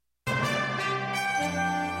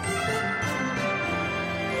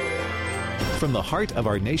From the heart of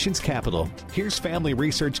our nation's capital, here's Family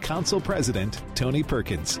Research Council President Tony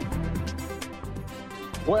Perkins.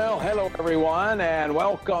 Well, hello, everyone, and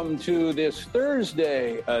welcome to this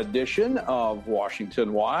Thursday edition of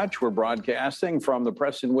Washington Watch. We're broadcasting from the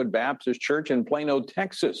Prestonwood Baptist Church in Plano,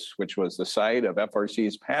 Texas, which was the site of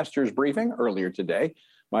FRC's pastor's briefing earlier today.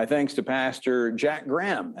 My thanks to Pastor Jack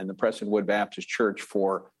Graham and the Prestonwood Baptist Church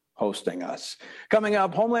for hosting us. Coming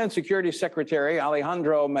up, Homeland Security Secretary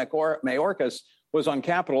Alejandro Mayorkas was on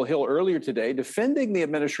Capitol Hill earlier today defending the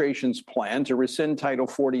administration's plan to rescind Title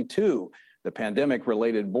 42, the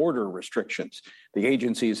pandemic-related border restrictions. The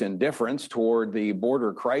agency's indifference toward the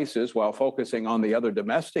border crisis while focusing on the other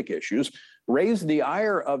domestic issues raised the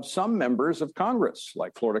ire of some members of Congress,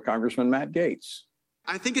 like Florida Congressman Matt Gaetz.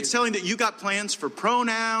 I think it's telling that you got plans for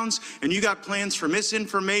pronouns and you got plans for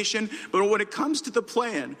misinformation, but when it comes to the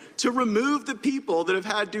plan to remove the people that have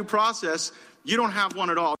had due process, you don't have one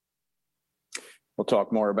at all. We'll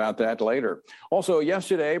talk more about that later. Also,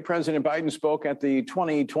 yesterday, President Biden spoke at the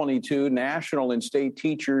 2022 National and State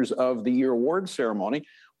Teachers of the Year Award ceremony,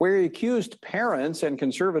 where he accused parents and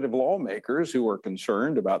conservative lawmakers who are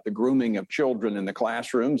concerned about the grooming of children in the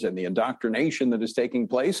classrooms and the indoctrination that is taking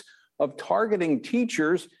place of targeting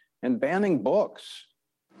teachers and banning books.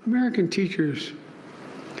 American teachers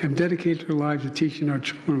have dedicated their lives to teaching our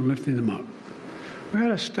children and lifting them up. We got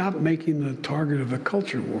to stop making the target of the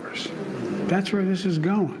culture wars. That's where this is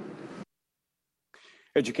going.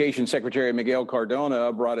 Education Secretary Miguel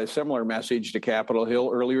Cardona brought a similar message to Capitol Hill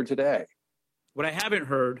earlier today. What I haven't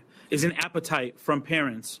heard is an appetite from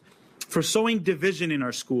parents for sowing division in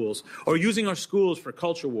our schools or using our schools for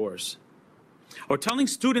culture wars, or telling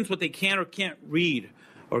students what they can or can't read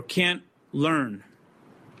or can't learn,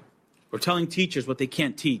 or telling teachers what they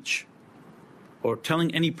can't teach, or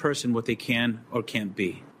telling any person what they can or can't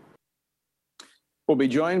be. We'll be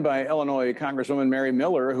joined by Illinois Congresswoman Mary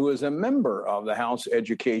Miller, who is a member of the House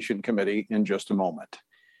Education Committee, in just a moment.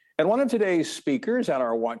 And one of today's speakers at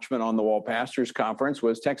our Watchman on the Wall Pastors Conference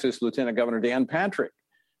was Texas Lieutenant Governor Dan Patrick.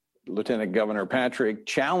 Lieutenant Governor Patrick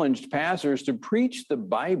challenged pastors to preach the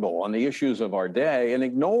Bible on the issues of our day and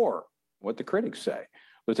ignore what the critics say.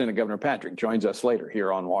 Lieutenant Governor Patrick joins us later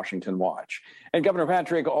here on Washington Watch. And Governor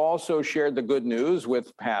Patrick also shared the good news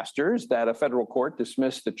with pastors that a federal court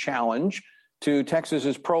dismissed the challenge to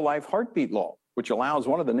Texas's pro-life heartbeat law, which allows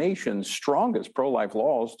one of the nation's strongest pro-life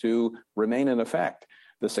laws to remain in effect.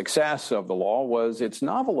 The success of the law was its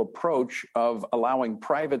novel approach of allowing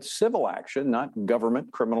private civil action, not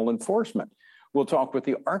government criminal enforcement. We'll talk with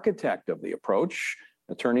the architect of the approach,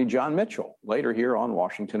 Attorney John Mitchell, later here on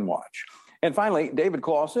Washington Watch. And finally, David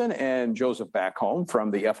Closson and Joseph Backholm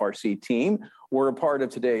from the FRC team were a part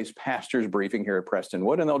of today's pastors briefing here at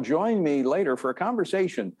Prestonwood, and they'll join me later for a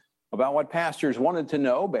conversation about what pastors wanted to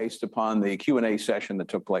know based upon the Q&A session that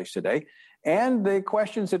took place today, and the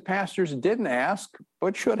questions that pastors didn't ask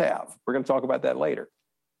but should have. We're going to talk about that later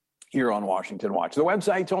here on Washington Watch. The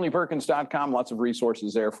website, TonyPerkins.com, lots of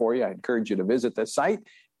resources there for you. I encourage you to visit the site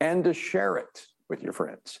and to share it with your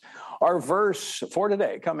friends. Our verse for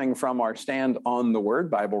today, coming from our Stand on the Word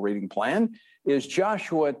Bible reading plan, is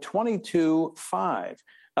Joshua 22:5.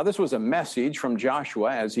 Now, this was a message from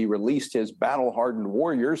Joshua as he released his battle-hardened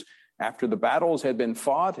warriors after the battles had been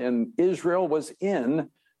fought and Israel was in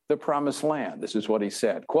the promised land. This is what he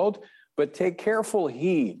said, quote, "But take careful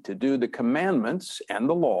heed to do the commandments and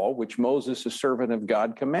the law which Moses, the servant of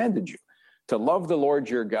God, commanded you, to love the Lord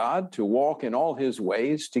your God, to walk in all his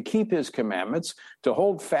ways, to keep his commandments, to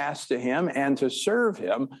hold fast to him, and to serve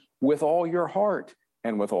him with all your heart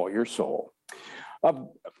and with all your soul."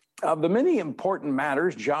 Of the many important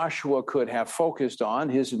matters Joshua could have focused on,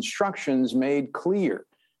 his instructions made clear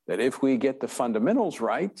that if we get the fundamentals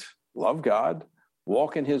right, love God,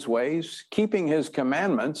 walk in his ways, keeping his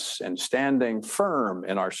commandments, and standing firm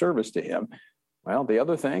in our service to him, well, the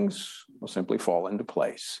other things will simply fall into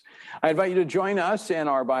place. I invite you to join us in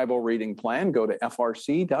our Bible reading plan. Go to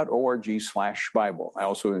frc.org/Bible. I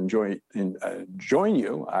also invite you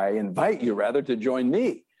to join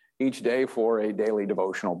me each day for a daily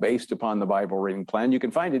devotional based upon the Bible reading plan. You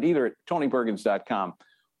can find it either at TonyPerkins.com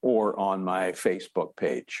or on my Facebook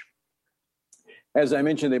page. As I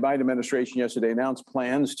mentioned, the Biden administration yesterday announced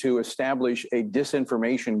plans to establish a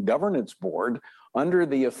disinformation governance board under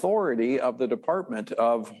the authority of the Department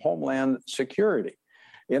of Homeland Security.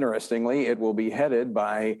 Interestingly, it will be headed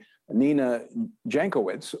by Nina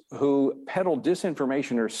Jankowicz, who peddled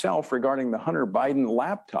disinformation herself regarding the Hunter Biden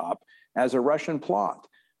laptop as a Russian plot.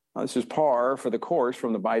 This is par for the course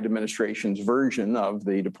from the Biden administration's version of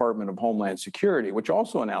the Department of Homeland Security, which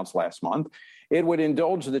also announced last month it would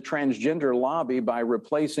indulge the transgender lobby by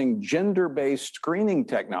replacing gender-based screening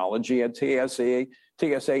technology at TSA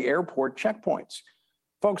airport checkpoints.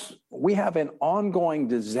 Folks, we have an ongoing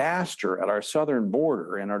disaster at our southern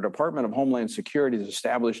border, and our Department of Homeland Security is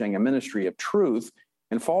establishing a ministry of truth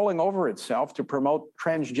and falling over itself to promote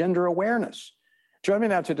transgender awareness. Join me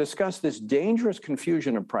now to discuss this dangerous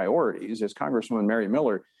confusion of priorities is Congresswoman Mary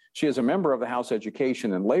Miller. She is a member of the House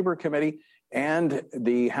Education and Labor Committee and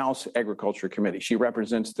the House Agriculture Committee. She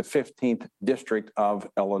represents the 15th District of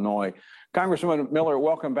Illinois. Congresswoman Miller,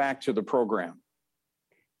 welcome back to the program.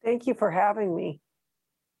 Thank you for having me.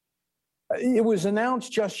 It was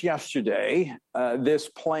announced just yesterday, this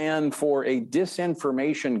plan for a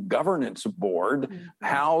disinformation governance board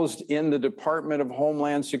housed in the Department of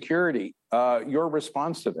Homeland Security. Your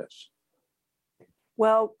response to this?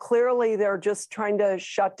 Well, clearly they're just trying to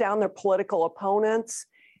shut down their political opponents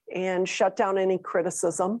and shut down any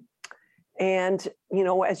criticism. And, you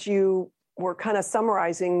know, as you were kind of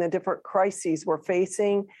summarizing the different crises we're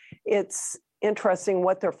facing, it's interesting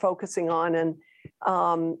what they're focusing on. And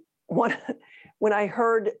when I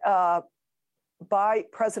heard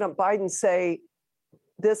President Biden say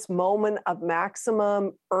this moment of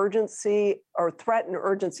maximum urgency or threat and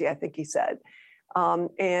urgency, I think he said,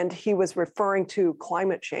 and he was referring to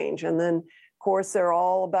climate change. And then, of course, they're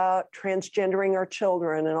all about transgendering our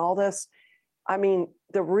children and all this. I mean,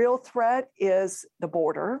 the real threat is the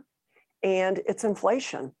border and it's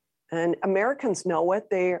inflation. And Americans know it,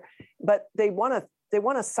 but they want to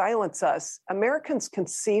silence us. Americans can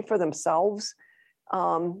see for themselves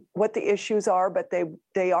what the issues are, but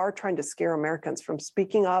they are trying to scare Americans from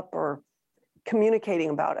speaking up or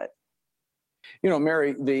communicating about it. You know,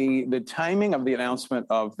 Mary, the timing of the announcement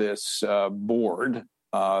of this board,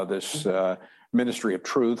 this Ministry of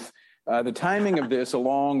Truth, the timing of this,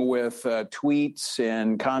 along with tweets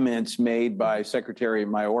and comments made by Secretary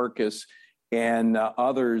Mayorkas and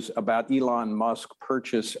others about Elon Musk's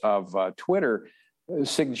purchase of Twitter,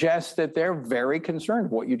 suggests that they're very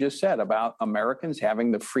concerned what you just said about Americans having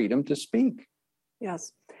the freedom to speak.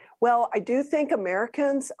 Yes. Well, I do think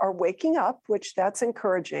Americans are waking up, which that's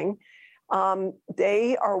encouraging.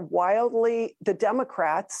 They are the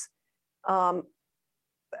Democrats,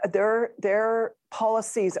 their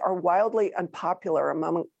policies are wildly unpopular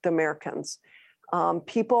among the Americans.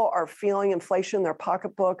 People are feeling inflation in their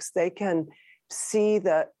pocketbooks. They can see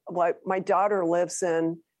that my daughter lives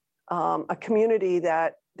in a community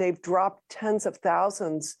that they've dropped tens of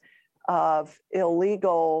thousands of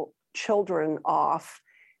illegal children off.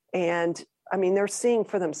 And I mean, they're seeing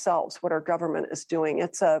for themselves what our government is doing.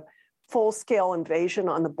 It's a full-scale invasion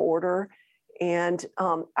on the border. And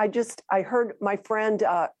I heard my friend,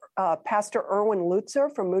 Pastor Erwin Lutzer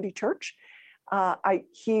from Moody Church,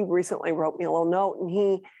 he recently wrote me a little note, and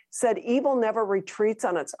he said, evil never retreats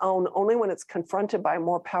on its own, only when it's confronted by a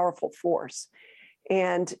more powerful force.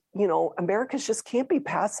 And, you know, Americans just can't be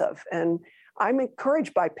passive. And I'm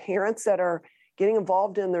encouraged by parents that are getting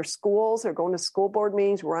involved in their schools or going to school board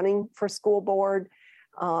meetings, running for school board.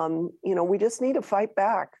 You know, we just need to fight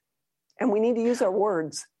back, and we need to use our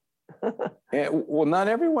words. Well, not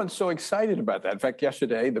everyone's so excited about that. In fact,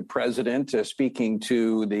 yesterday, the president, speaking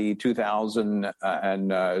to the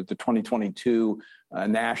 2022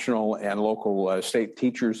 National and Local State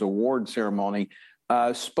Teachers Award ceremony,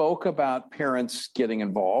 spoke about parents getting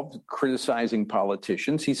involved, criticizing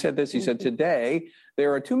politicians. He said this, he said, today,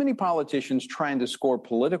 there are too many politicians trying to score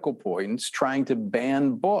political points, trying to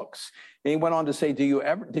ban books. And he went on to say,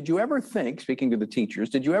 did you ever think, speaking to the teachers,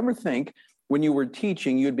 did you ever think when you were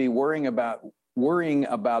teaching, you'd be worrying about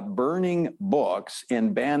burning books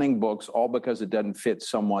and banning books all because it doesn't fit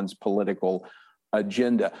someone's political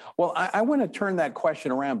agenda? Well, I want to turn that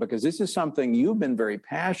question around because this is something you've been very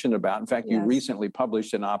passionate about. In fact, you recently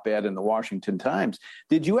published an op-ed in the Washington Times.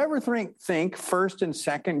 Did you ever think first and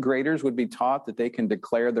second graders would be taught that they can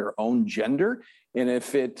declare their own gender? And then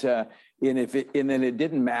it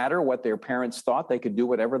didn't matter what their parents thought, they could do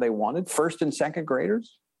whatever they wanted? First and second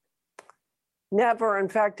graders? Never. In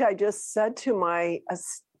fact, I just said to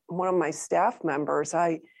one of my staff members,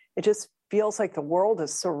 it just feels like the world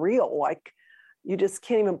is surreal. Like you just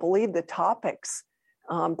can't even believe the topics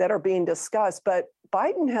that are being discussed. But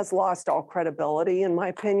Biden has lost all credibility, in my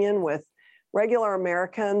opinion, with regular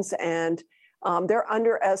Americans, and they're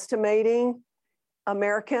underestimating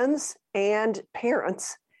Americans and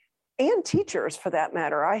parents and teachers, for that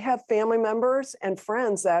matter. I have family members and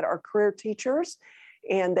friends that are career teachers,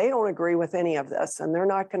 and they don't agree with any of this, and they're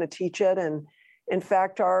not going to teach it. And in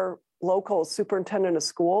fact, our local superintendent of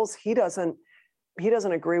schools, he doesn't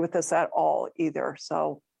agree with this at all either.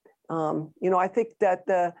 So, I think that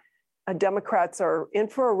the Democrats are in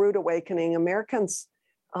for a rude awakening. Americans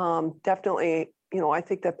definitely, I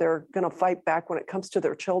think that they're going to fight back when it comes to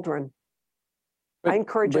their children. I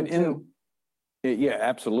encourage them to. Yeah,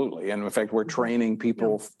 absolutely. And in fact, we're training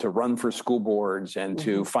people to run for school boards and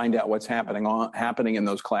to find out what's happening in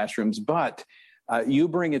those classrooms. But you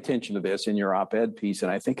bring attention to this in your op-ed piece,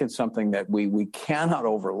 and I think it's something that we cannot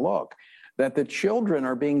overlook, that the children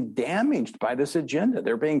are being damaged by this agenda.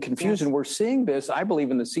 They're being confused. And we're seeing this, I believe,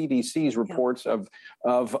 in the CDC's reports of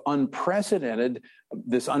unprecedented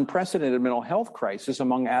mental health crisis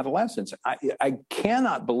among adolescents. I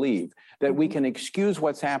cannot believe that we can excuse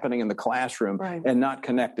what's happening in the classroom and not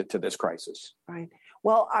connect it to this crisis. Right.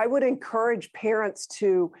 Well, I would encourage parents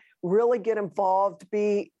to really get involved,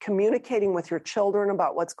 be communicating with your children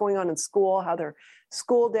about what's going on in school, how their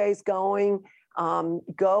school day's going.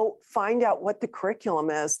 Go find out what the curriculum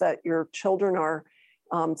is that your children are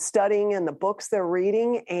studying and the books they're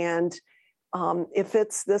reading. And if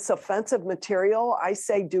it's this offensive material, I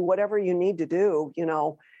say do whatever you need to do.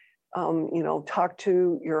 Talk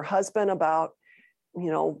to your husband about,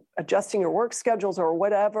 adjusting your work schedules or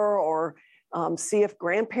whatever, or see if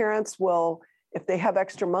grandparents will, if they have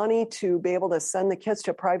extra money, to be able to send the kids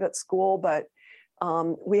to a private school. But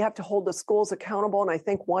we have to hold the schools accountable. And I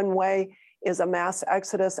think one way is a mass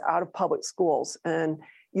exodus out of public schools. And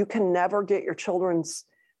you can never get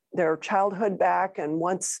their childhood back. And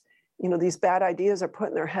once, these bad ideas are put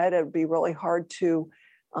in their head, it would be really hard to,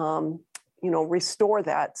 restore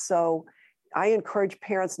that. So I encourage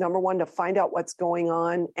parents, number one, to find out what's going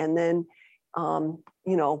on, and then,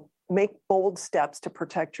 make bold steps to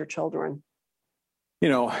protect your children.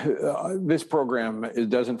 This program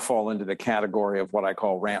doesn't fall into the category of what I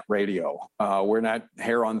call rant radio. We're not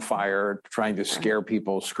hair on fire trying to scare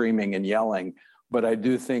people screaming and yelling, but I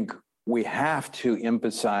do think we have to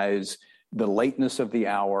emphasize the lateness of the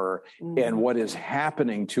hour and what is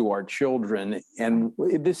happening to our children. And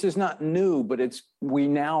this is not new, but we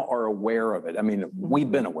now are aware of it. I mean, we've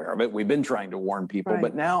been aware of it. We've been trying to warn people,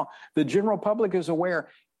 but now the general public is aware.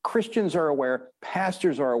 Christians are aware,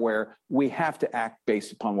 pastors are aware. We have to act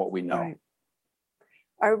based upon what we know. Right.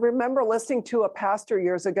 I remember listening to a pastor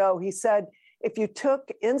years ago. He said, if you took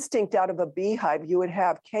instinct out of a beehive, you would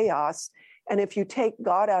have chaos. And if you take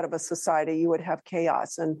God out of a society, you would have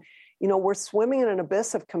chaos. And, we're swimming in an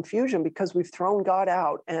abyss of confusion because we've thrown God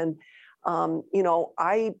out. And,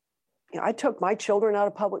 I took my children out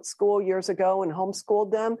of public school years ago and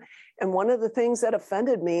homeschooled them. And one of the things that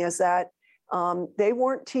offended me is that they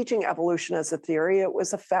weren't teaching evolution as a theory. It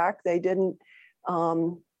was a fact. They didn't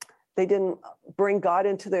bring God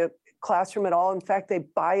into the classroom at all. In fact, they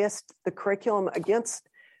biased the curriculum against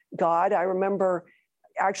God. I remember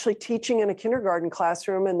actually teaching in a kindergarten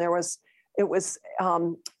classroom, and it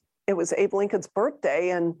was Abe Lincoln's birthday,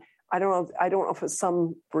 and I don't know if it was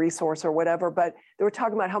some resource or whatever, but they were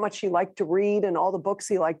talking about how much he liked to read and all the books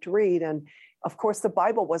he liked to read, and of course the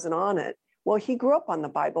Bible wasn't on it. Well, he grew up on the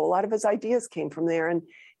Bible. A lot of his ideas came from there. And,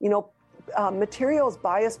 material is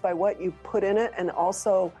biased by what you put in it and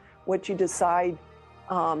also what you decide,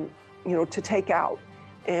 to take out.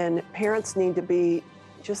 And parents need to be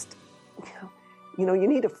just, you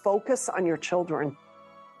need to focus on your children.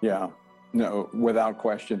 Yeah, no, without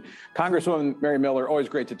question. Congresswoman Mary Miller, always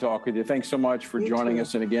great to talk with you. Thanks so much for joining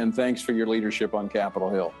us. And again, thanks for your leadership on Capitol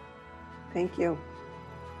Hill. Thank you.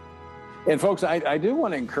 And folks, I do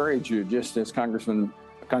want to encourage you, just as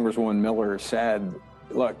Congresswoman Miller said,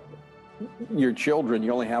 look, your children,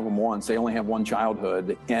 you only have them once. They only have one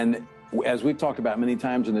childhood. And as we've talked about many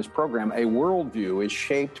times in this program, a worldview is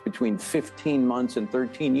shaped between 15 months and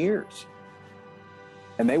 13 years.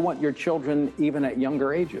 And they want your children even at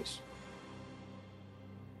younger ages.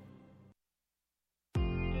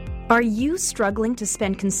 Are you struggling to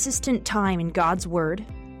spend consistent time in God's Word?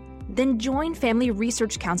 Then join Family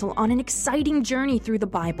Research Council on an exciting journey through the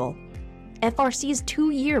Bible. FRC's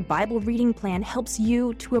 2-year Bible reading plan helps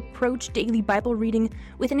you to approach daily Bible reading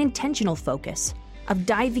with an intentional focus of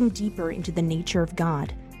diving deeper into the nature of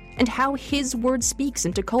God and how His Word speaks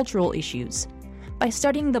into cultural issues. By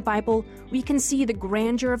studying the Bible, we can see the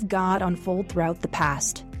grandeur of God unfold throughout the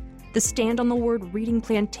past. The Stand on the Word reading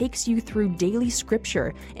plan takes you through daily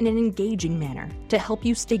scripture in an engaging manner to help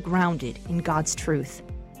you stay grounded in God's truth.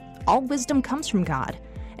 All wisdom comes from God,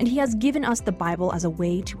 and He has given us the Bible as a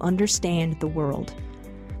way to understand the world.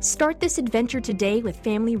 Start this adventure today with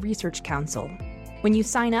Family Research Council. When you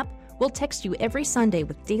sign up, we'll text you every Sunday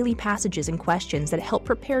with daily passages and questions that help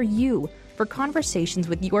prepare you for conversations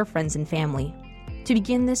with your friends and family. To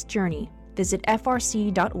begin this journey, visit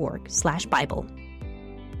frc.org/Bible.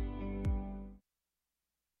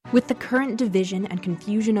 With the current division and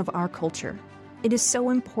confusion of our culture, it is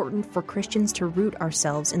so important for Christians to root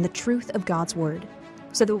ourselves in the truth of God's Word,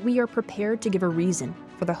 so that we are prepared to give a reason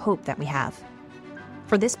for the hope that we have.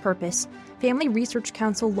 For this purpose, Family Research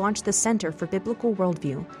Council launched the Center for Biblical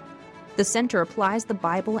Worldview. The center applies the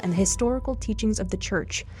Bible and the historical teachings of the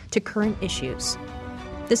Church to current issues.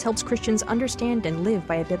 This helps Christians understand and live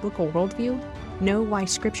by a biblical worldview, know why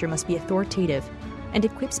Scripture must be authoritative, and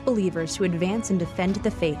equips believers to advance and defend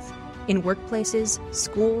the faith in workplaces,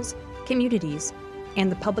 schools, communities, and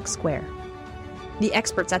the public square. The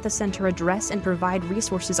experts at the center address and provide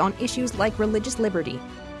resources on issues like religious liberty,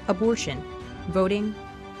 abortion, voting,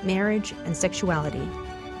 marriage, and sexuality.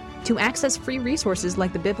 To access free resources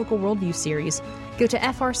like the Biblical Worldview series, go to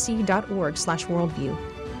frc.org/worldview.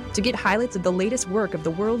 To get highlights of the latest work of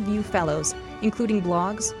the Worldview Fellows, including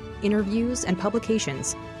blogs, interviews, and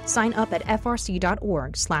publications, sign up at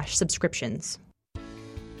frc.org/subscriptions.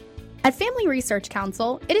 At Family Research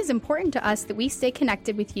Council, it is important to us that we stay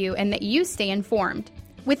connected with you and that you stay informed.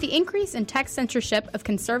 With the increase in text censorship of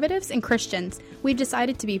conservatives and Christians, we've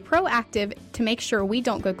decided to be proactive to make sure we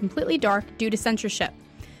don't go completely dark due to censorship.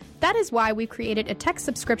 That is why we've created a text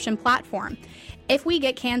subscription platform. If we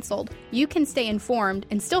get canceled, you can stay informed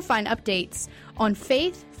and still find updates on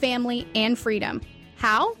faith, family, and freedom.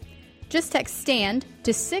 How? Just text STAND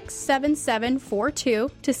to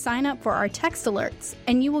 67742 to sign up for our text alerts,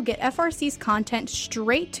 and you will get FRC's content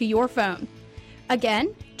straight to your phone.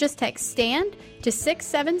 Again, just text STAND to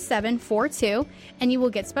 67742, and you will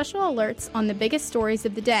get special alerts on the biggest stories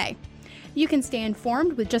of the day. You can stay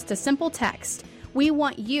informed with just a simple text. We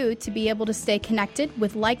want you to be able to stay connected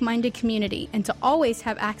with like-minded community and to always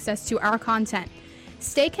have access to our content.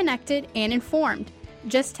 Stay connected and informed.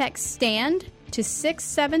 Just text STAND to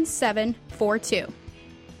 67742.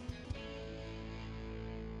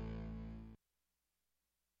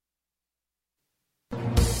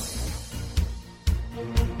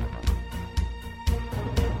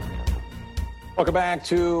 Welcome back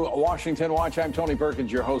to Washington Watch. I'm Tony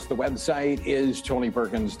Perkins, your host. The website is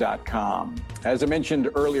tonyperkins.com. As I mentioned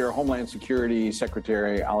earlier, Homeland Security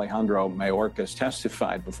Secretary Alejandro Mayorkas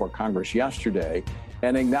testified before Congress yesterday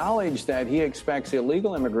and acknowledged that he expects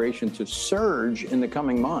illegal immigration to surge in the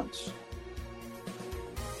coming months.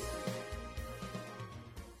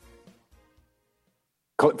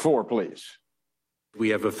 Clip 4, please. We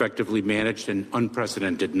have effectively managed an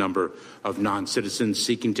unprecedented number of non-citizens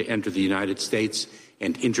seeking to enter the United States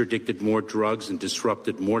and interdicted more drugs and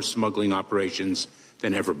disrupted more smuggling operations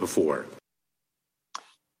than ever before.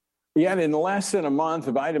 Yet in less than a month,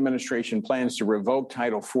 the Biden administration plans to revoke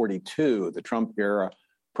Title 42, the Trump-era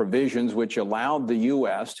provisions which allowed the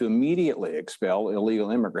U.S. to immediately expel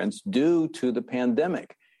illegal immigrants due to the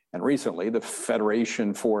pandemic. And recently, the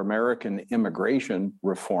Federation for American Immigration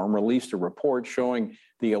Reform released a report showing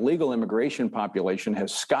the illegal immigration population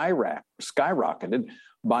has skyrocketed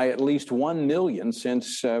by at least 1 million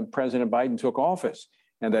since President Biden took office,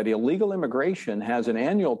 and that illegal immigration has an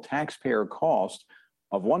annual taxpayer cost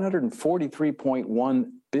of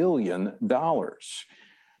 $143.1 billion.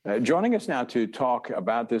 Joining us now to talk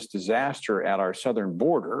about this disaster at our southern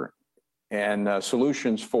border and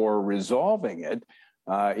solutions for resolving it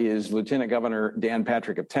is Lieutenant Governor Dan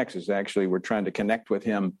Patrick of Texas. Actually, we're trying to connect with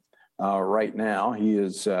him right now. He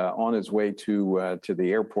is on his way to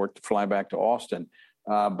the airport to fly back to Austin.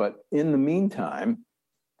 But in the meantime,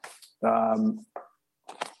 I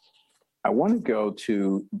want to go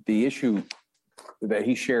to the issue that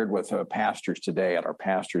he shared with pastors today at our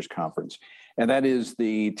pastors conference, and that is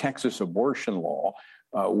the Texas abortion law,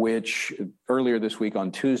 which earlier this week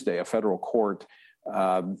on Tuesday, a federal court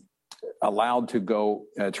allowed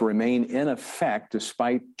to remain in effect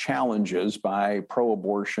despite challenges by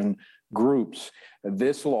pro-abortion groups.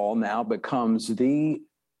 This law now becomes the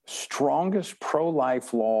strongest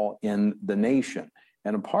pro-life law in the nation.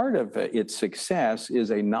 And a part of its success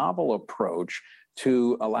is a novel approach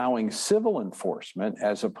to allowing civil enforcement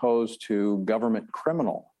as opposed to government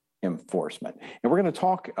criminal enforcement. And we're going to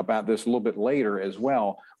talk about this a little bit later as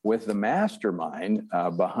well with the mastermind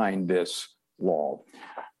behind this law.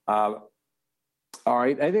 All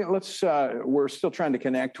right, I think we're still trying to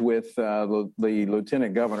connect with the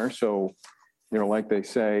lieutenant governor. So, like they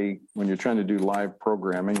say, when you're trying to do live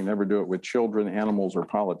programming, you never do it with children, animals, or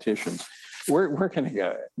politicians. We're going to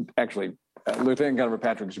go, actually, Lieutenant Governor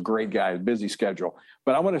Patrick's a great guy, busy schedule.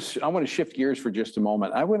 But I want to shift gears for just a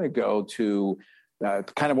moment. I want to go to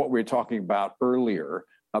kind of what we were talking about earlier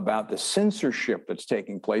about the censorship that's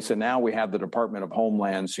taking place. And now we have the Department of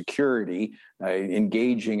Homeland Security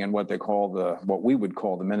engaging in what we would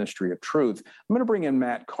call the Ministry of Truth. I'm going to bring in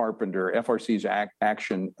Matt Carpenter, FRC's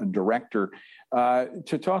Action Director,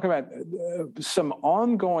 to talk about some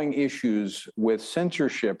ongoing issues with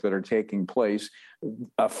censorship that are taking place.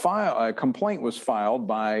 A complaint was filed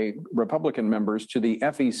by Republican members to the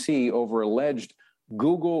FEC over alleged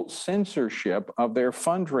Google censorship of their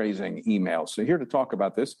fundraising emails. So here to talk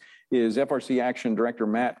about this is FRC Action Director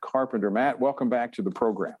Matt Carpenter. Matt, welcome back to the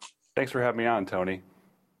program. Thanks for having me on, Tony.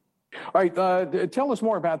 All right, tell us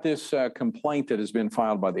more about this complaint that has been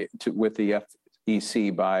filed with the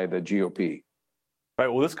FEC by the GOP. Right,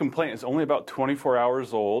 well, this complaint is only about 24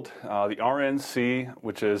 hours old. The RNC,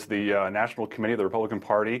 which is the National Committee of the Republican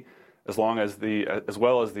Party, as well as the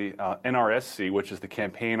NRSC, which is the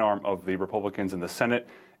campaign arm of the Republicans in the Senate,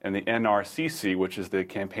 and the NRCC, which is the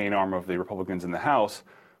campaign arm of the Republicans in the House,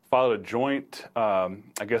 filed a joint,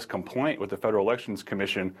 complaint with the Federal Elections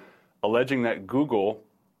Commission alleging that Google,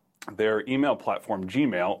 their email platform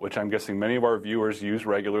Gmail, which I'm guessing many of our viewers use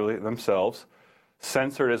regularly themselves,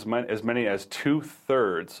 censored as many as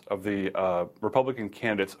 2/3 of the Republican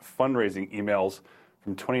candidates' fundraising emails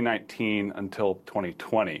from 2019 until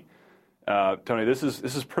 2020. Tony, this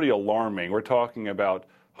is pretty alarming. We're talking about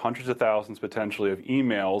hundreds of thousands potentially of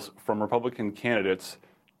emails from Republican candidates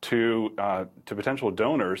to potential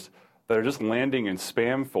donors that are just landing in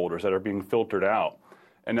spam folders that are being filtered out.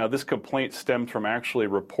 And now this complaint stemmed from actually a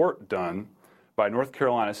report done by North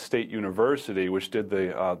Carolina State University, which did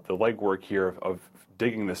the legwork here of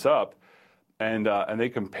digging this up. And they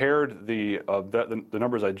compared the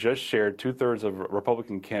numbers I just shared, 2/3 of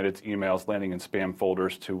Republican candidates' emails landing in spam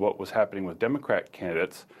folders, to what was happening with Democrat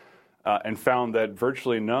candidates, and found that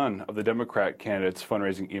virtually none of the Democrat candidates'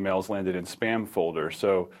 fundraising emails landed in spam folders.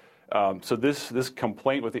 So this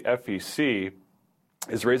complaint with the FEC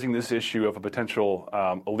is raising this issue of a potential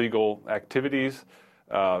illegal activities,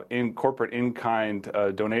 in corporate in-kind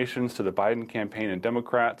donations to the Biden campaign and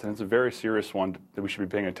Democrats, and it's a very serious one that we should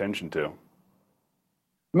be paying attention to.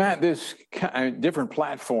 Matt, this different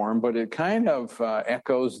platform, but it kind of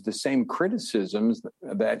echoes the same criticisms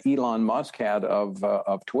that Elon Musk had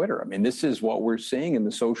of Twitter. I mean, this is what we're seeing in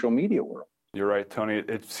the social media world. You're right, Tony.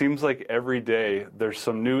 It seems like every day there's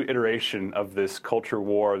some new iteration of this culture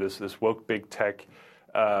war, this woke big tech.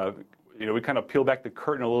 We kind of peel back the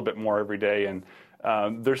curtain a little bit more every day, and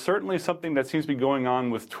there's certainly something that seems to be going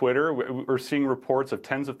on with Twitter. We're seeing reports of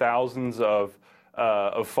tens of thousands of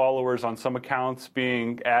followers on some accounts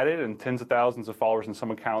being added and tens of thousands of followers in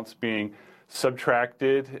some accounts being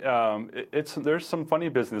subtracted. There's some funny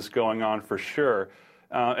business going on for sure.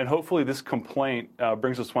 And hopefully this complaint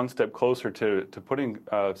brings us one step closer to putting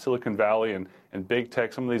Silicon Valley and big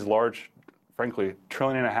tech, some of these large, frankly,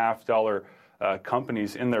 $1.5 trillion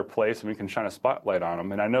companies in their place, and we can shine a spotlight on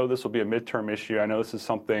them. And I know this will be a midterm issue. I know this is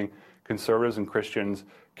something conservatives and Christians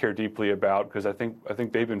care deeply about, because I think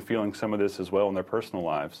they've been feeling some of this as well in their personal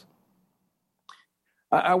lives.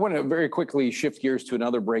 I want to very quickly shift gears to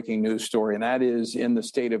another breaking news story, and that is in the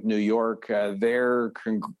state of New York. There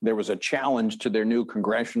was a challenge to their new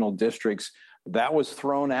congressional districts that was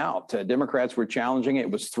thrown out. Democrats were challenging it.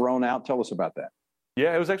 It was thrown out. Tell us about that.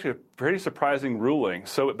 Yeah, it was actually a pretty surprising ruling.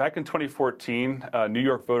 So back in 2014, New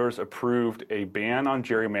York voters approved a ban on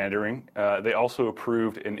gerrymandering. They also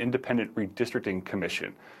approved an independent redistricting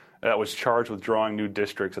commission that was charged with drawing new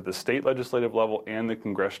districts at the state legislative level and the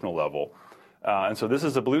congressional level. And so this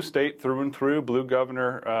is a blue state through and through, blue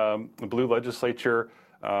governor, blue legislature,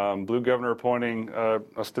 blue governor appointing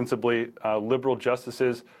ostensibly liberal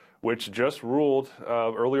justices, which just ruled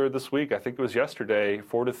earlier this week, I think it was yesterday,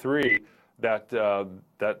 4-3, that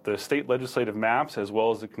the state legislative maps as well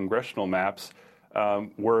as the congressional maps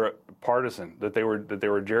were partisan, that they were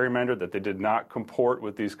gerrymandered, that they did not comport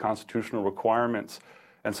with these constitutional requirements,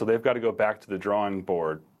 and so they've got to go back to the drawing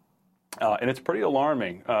board. And it's pretty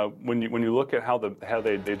alarming when you look at how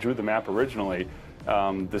they drew the map originally.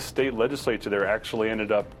 The state legislature there actually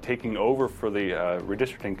ended up taking over for the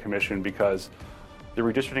redistricting commission because the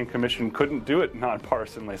redistricting commission couldn't do it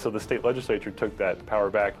nonpartisanly, so the state legislature took that power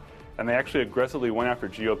back. And they actually aggressively went after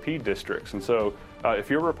GOP districts. And so if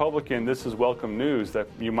you're a Republican, this is welcome news that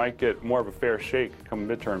you might get more of a fair shake come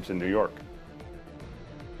midterms in New York.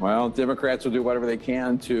 Well, Democrats will do whatever they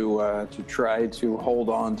can to try to hold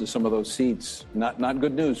on to some of those seats. Not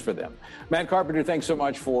good news for them. Matt Carpenter, thanks so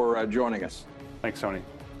much for joining us. Thanks, Tony.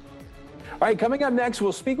 All right, coming up next,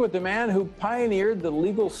 we'll speak with the man who pioneered the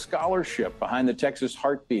legal scholarship behind the Texas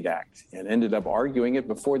Heartbeat Act and ended up arguing it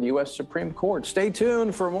before the U.S. Supreme Court. Stay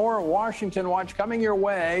tuned for more Washington Watch coming your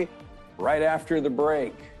way right after the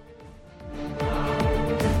break.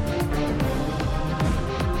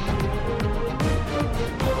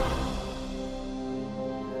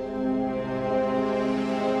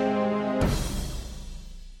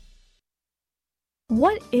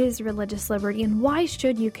 What is religious liberty and why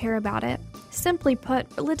should you care about it? Simply put,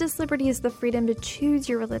 religious liberty is the freedom to choose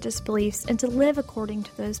your religious beliefs and to live according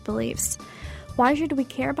to those beliefs. Why should we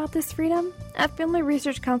care about this freedom? At Family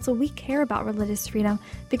Research Council, we care about religious freedom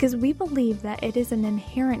because we believe that it is an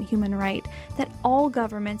inherent human right that all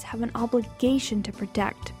governments have an obligation to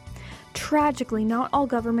protect. Tragically, not all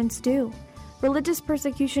governments do. Religious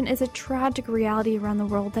persecution is a tragic reality around the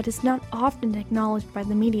world that is not often acknowledged by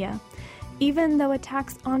the media, even though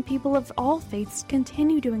attacks on people of all faiths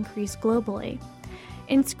continue to increase globally.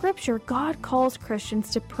 In Scripture, God calls Christians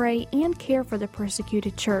to pray and care for the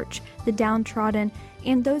persecuted church, the downtrodden,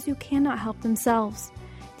 and those who cannot help themselves.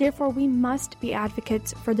 Therefore, we must be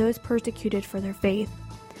advocates for those persecuted for their faith.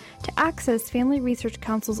 To access Family Research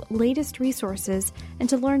Council's latest resources and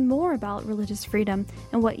to learn more about religious freedom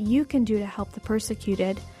and what you can do to help the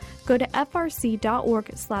persecuted, go to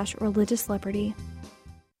frc.org/religiousliberty.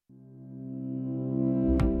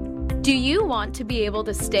 Do you want to be able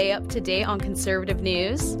to stay up to date on conservative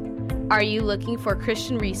news? Are you looking for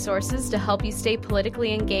Christian resources to help you stay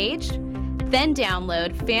politically engaged? Then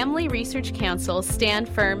download Family Research Council's Stand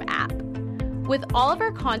Firm app. With all of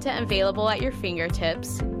our content available at your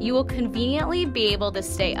fingertips, you will conveniently be able to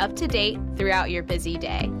stay up to date throughout your busy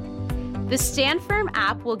day. The Stand Firm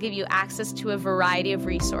app will give you access to a variety of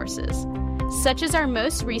resources, such as our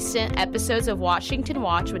most recent episodes of Washington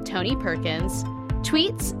Watch with Tony Perkins,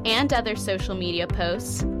 tweets and other social media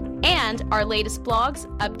posts, and our latest blogs,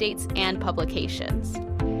 updates, and publications.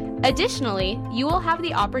 Additionally, you will have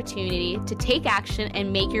the opportunity to take action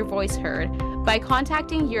and make your voice heard by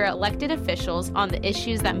contacting your elected officials on the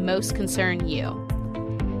issues that most concern you.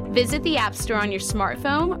 Visit the App Store on your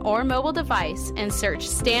smartphone or mobile device and search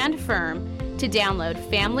Stand Firm to download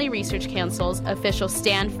Family Research Council's official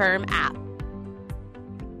Stand Firm app.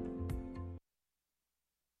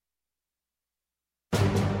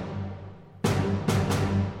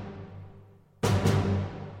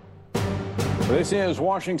 This is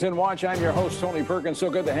Washington Watch. I'm your host, Tony Perkins. So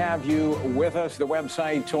good to have you with us. The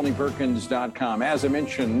website, tonyperkins.com. As I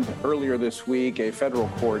mentioned earlier this week, a federal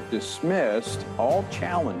court dismissed all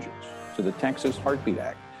challenges to the Texas Heartbeat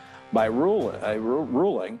Act by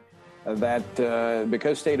ruling that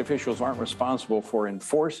because state officials aren't responsible for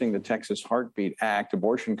enforcing the Texas Heartbeat Act,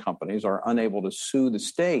 abortion companies are unable to sue the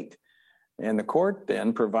state. And the court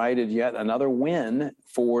then provided yet another win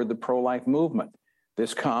for the pro-life movement.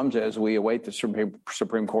 This comes as we await the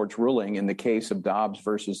Supreme Court's ruling in the case of Dobbs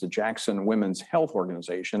versus the Jackson Women's Health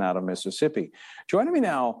Organization out of Mississippi. Joining me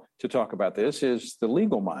now to talk about this is the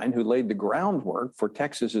legal mind who laid the groundwork for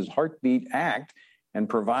Texas's Heartbeat Act and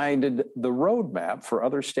provided the roadmap for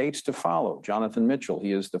other states to follow. Jonathan Mitchell,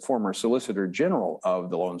 he is the former Solicitor General of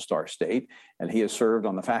the Lone Star State, and he has served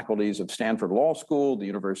on the faculties of Stanford Law School, the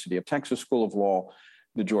University of Texas School of Law,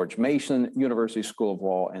 the George Mason University School of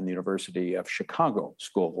Law, and the University of Chicago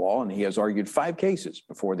School of Law. And he has argued 5 cases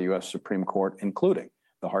before the U.S. Supreme Court, including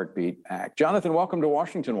the Heartbeat Act. Jonathan, welcome to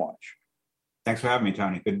Washington Watch. Thanks for having me,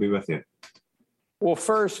 Tony. Good to be with you. Well,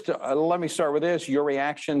 first, let me start with this. Your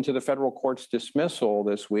reaction to the federal court's dismissal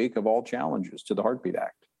this week of all challenges to the Heartbeat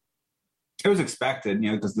Act. It was expected,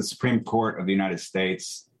 because the Supreme Court of the United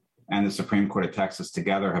States and the Supreme Court of Texas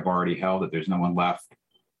together have already held that there's no one left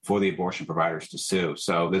for the abortion providers to sue.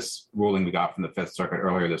 So this ruling we got from the Fifth Circuit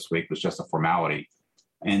earlier this week was just a formality.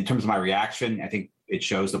 In terms of my reaction, I think it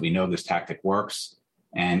shows that we know this tactic works,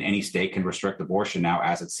 and any state can restrict abortion now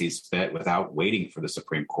as it sees fit without waiting for the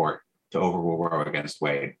Supreme Court to overrule Roe against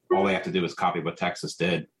Wade. All they have to do is copy what Texas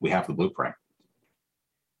did. We have the blueprint.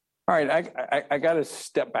 All right, I got to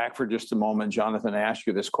step back for just a moment, Jonathan, and ask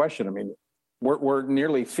you this question. I mean, we're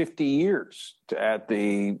nearly 50 years at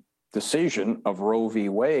the decision of Roe v.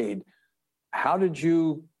 Wade. How did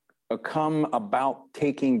you come about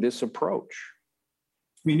taking this approach?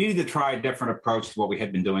 We needed to try a different approach to what we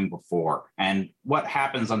had been doing before. And what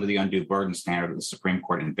happens under the undue burden standard that the Supreme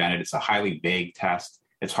Court invented, it's a highly vague test.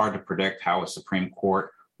 It's hard to predict how a Supreme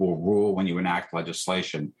Court will rule when you enact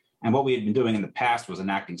legislation. And what we had been doing in the past was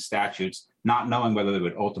enacting statutes, not knowing whether they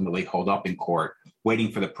would ultimately hold up in court,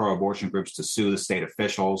 waiting for the pro-abortion groups to sue the state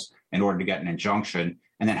officials in order to get an injunction,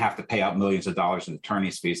 and then have to pay out millions of dollars in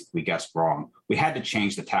attorney's fees if we guessed wrong. We had to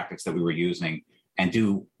change the tactics that we were using and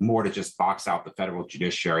do more to just box out the federal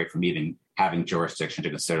judiciary from even having jurisdiction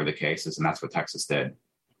to consider the cases, and that's what Texas did.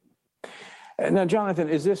 Now, Jonathan,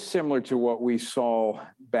 is this similar to what we saw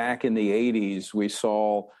back in the 80s? We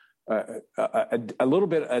saw a little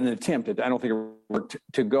bit an attempt, I don't think it worked,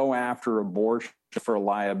 to go after abortion for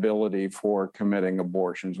liability for committing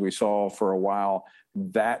abortions. We saw for a while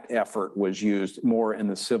that effort was used more in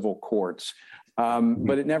the civil courts,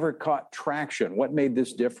 but it never caught traction. What made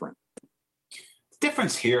this different? The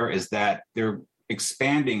difference here is that they're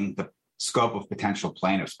expanding the scope of potential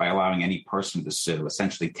plaintiffs by allowing any person to sue,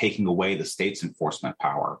 essentially taking away the state's enforcement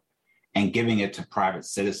power and giving it to private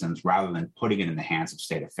citizens rather than putting it in the hands of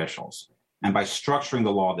state officials. And by structuring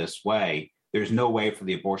the law this way, there's no way for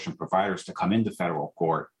the abortion providers to come into federal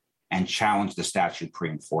court and challenge the statute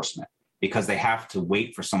pre-enforcement, because they have to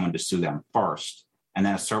wait for someone to sue them first and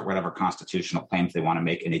then assert whatever constitutional claims they want to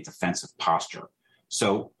make in a defensive posture.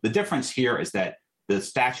 So the difference here is that the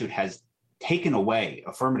statute has taken away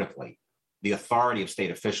affirmatively the authority of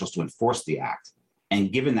state officials to enforce the act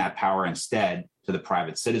and given that power instead to the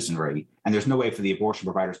private citizenry. And there's no way for the abortion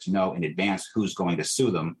providers to know in advance who's going to sue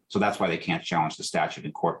them. So that's why they can't challenge the statute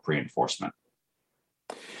in court pre-enforcement.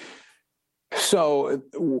 So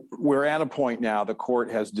we're at a point now, the court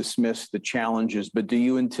has dismissed the challenges, but do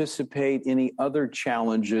you anticipate any other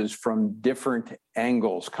challenges from different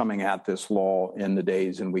angles coming at this law in the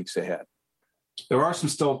days and weeks ahead? There are some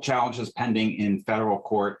still challenges pending in federal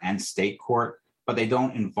court and state court, but they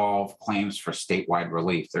don't involve claims for statewide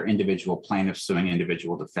relief. They're individual plaintiffs suing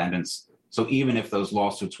individual defendants. So even if those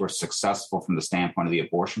lawsuits were successful from the standpoint of the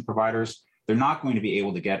abortion providers, they're not going to be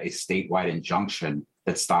able to get a statewide injunction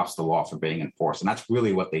that stops the law from being enforced. And that's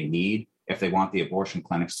really what they need if they want the abortion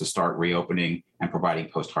clinics to start reopening and providing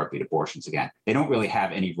post-heartbeat abortions again. They don't really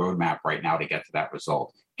have any roadmap right now to get to that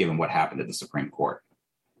result, given what happened at the Supreme Court.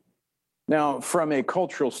 Now, from a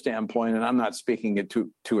cultural standpoint, and I'm not speaking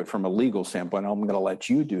to it from a legal standpoint, I'm going to let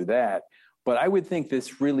you do that, but I would think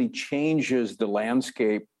this really changes the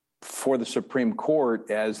landscape for the Supreme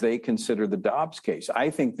Court as they consider the Dobbs case.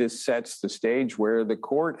 I think this sets the stage where the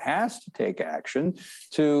court has to take action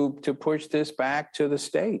to push this back to the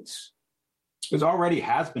states. It already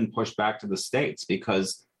has been pushed back to the states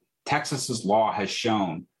because Texas's law has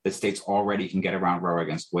shown that states already can get around Roe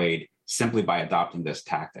against Wade simply by adopting this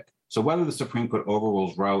tactic. So whether the Supreme Court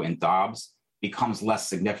overrules Roe and Dobbs becomes less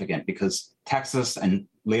significant because Texas and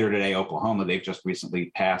later today Oklahoma, they've just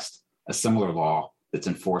recently passed a similar law that's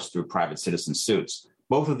enforced through private citizen suits.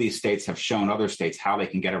 Both of these states have shown other states how they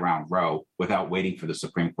can get around Roe without waiting for the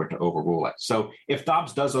Supreme Court to overrule it. So if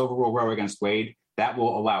Dobbs does overrule Roe against Wade, that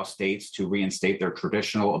will allow states to reinstate their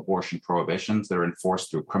traditional abortion prohibitions that are enforced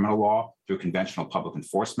through criminal law, through conventional public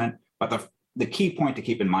enforcement. But the key point to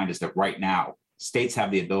keep in mind is that right now, states have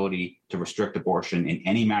the ability to restrict abortion in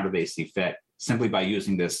any manner they see fit simply by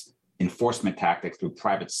using this enforcement tactic through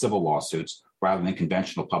private civil lawsuits rather than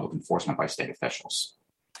conventional public enforcement by state officials.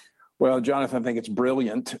 Well, Jonathan, I think it's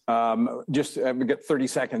brilliant. We've got 30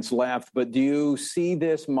 seconds left, but do you see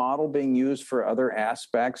this model being used for other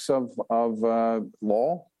aspects of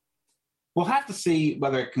law? We'll have to see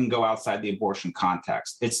whether it can go outside the abortion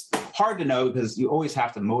context. It's hard to know because you always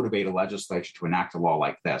have to motivate a legislature to enact a law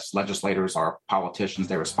like this. Legislators are politicians.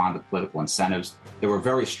 They respond to political incentives. There were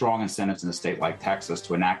very strong incentives in a state like Texas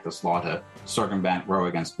to enact this law to circumvent Roe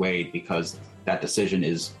against Wade because that decision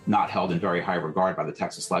is not held in very high regard by the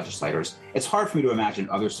Texas legislators. It's hard for me to imagine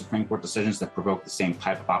other Supreme Court decisions that provoke the same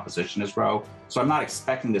type of opposition as Roe. So I'm not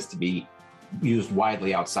expecting this to be used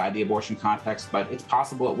widely outside the abortion context, but it's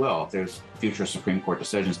possible it will if there's future Supreme Court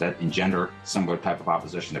decisions that engender similar type of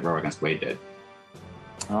opposition that Roe against Wade did.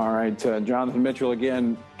 All right, Jonathan Mitchell,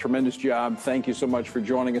 again, tremendous job. Thank you so much for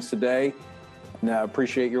joining us today, and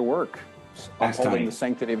appreciate your work upholding the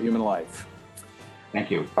sanctity of human life.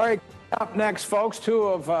 Thank you. All right, up next, folks, two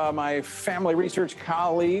of my family research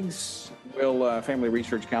colleagues, Family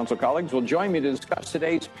Research Council colleagues, will join me to discuss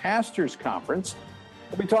today's Pastors Conference.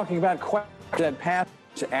 We'll be talking about questions that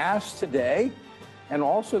pastors asked today and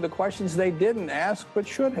also the questions they didn't ask but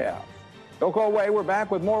should have. Don't go away. We're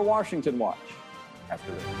back with more Washington Watch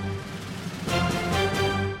after this.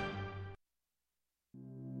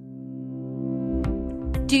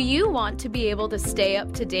 Do you want to be able to stay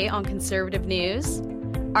up to date on conservative news?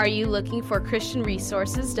 Are you looking for Christian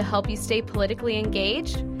resources to help you stay politically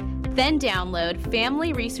engaged? Then download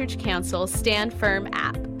Family Research Council's Stand Firm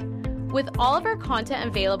app. With all of our content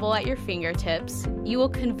available at your fingertips, you will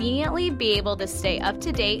conveniently be able to stay up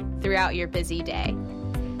to date throughout your busy day.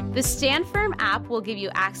 The Stand Firm app will give you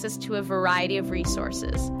access to a variety of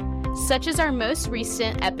resources, such as our most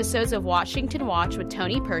recent episodes of Washington Watch with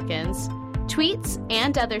Tony Perkins, tweets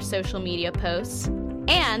and other social media posts,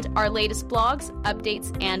 and our latest blogs,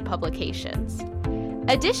 updates, and publications.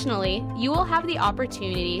 Additionally, you will have the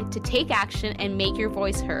opportunity to take action and make your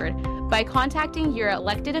voice heard by contacting your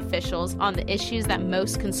elected officials on the issues that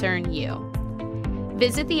most concern you.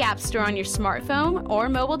 Visit the App Store on your smartphone or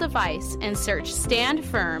mobile device and search Stand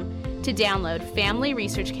Firm to download Family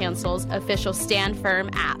Research Council's official Stand Firm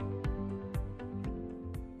app.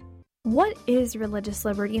 What is religious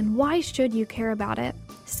liberty and why should you care about it?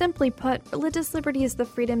 Simply put, religious liberty is the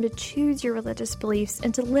freedom to choose your religious beliefs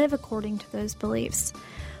and to live according to those beliefs.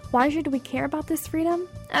 Why should we care about this freedom?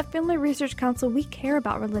 At Family Research Council, we care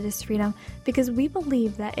about religious freedom because we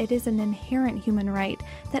believe that it is an inherent human right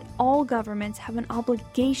that all governments have an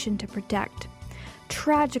obligation to protect.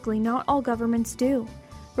 Tragically, not all governments do.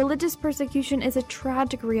 Religious persecution is a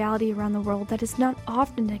tragic reality around the world that is not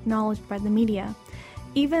often acknowledged by the media,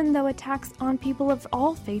 even though attacks on people of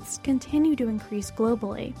all faiths continue to increase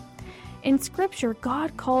globally. In Scripture,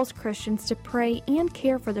 God calls Christians to pray and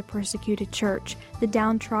care for the persecuted church, the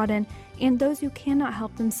downtrodden, and those who cannot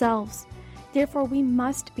help themselves. Therefore, we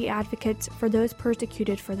must be advocates for those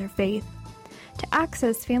persecuted for their faith. To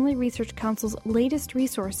access Family Research Council's latest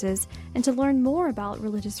resources and to learn more about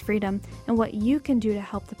religious freedom and what you can do to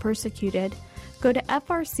help the persecuted, go to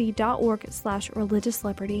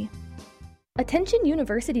frc.org/religiousliberty. Attention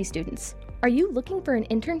university students. Are you looking for an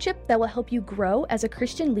internship that will help you grow as a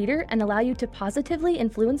Christian leader and allow you to positively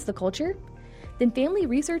influence the culture? Then Family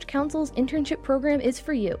Research Council's internship program is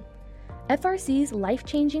for you. FRC's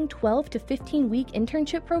life-changing 12 to 15-week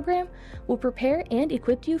internship program will prepare and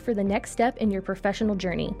equip you for the next step in your professional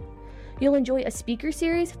journey. You'll enjoy a speaker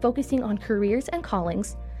series focusing on careers and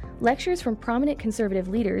callings, lectures from prominent conservative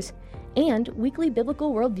leaders, and weekly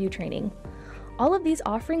Biblical Worldview training. All of these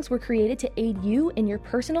offerings were created to aid you in your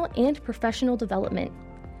personal and professional development.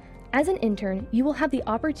 As an intern, you will have the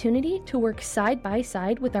opportunity to work side by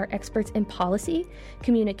side with our experts in policy,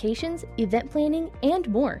 communications, event planning, and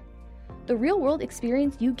more. The real-world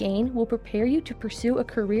experience you gain will prepare you to pursue a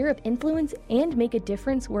career of influence and make a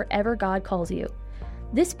difference wherever God calls you.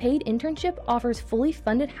 This paid internship offers fully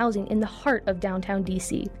funded housing in the heart of downtown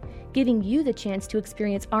DC, giving you the chance to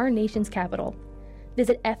experience our nation's capital.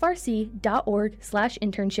 Visit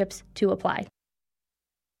frc.org/internships to apply.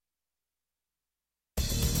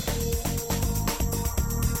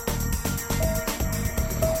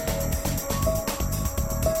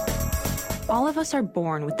 All of us are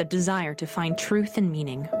born with the desire to find truth and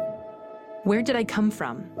meaning. Where did I come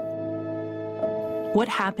from? What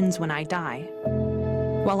happens when I die?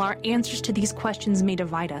 While our answers to these questions may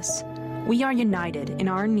divide us, we are united in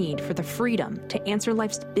our need for the freedom to answer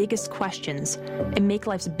life's biggest questions and make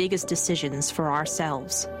life's biggest decisions for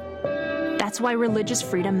ourselves. That's why religious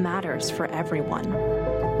freedom matters for everyone.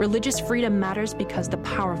 Religious freedom matters because the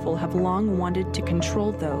powerful have long wanted to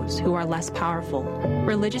control those who are less powerful.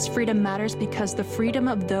 Religious freedom matters because the freedom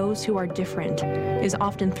of those who are different is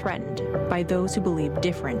often threatened by those who believe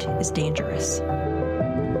different is dangerous.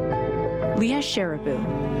 Leah Sheribu,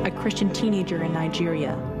 a Christian teenager in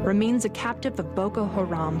Nigeria, remains a captive of Boko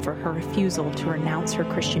Haram for her refusal to renounce her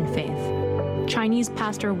Christian faith. Chinese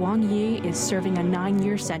pastor Wang Yi is serving a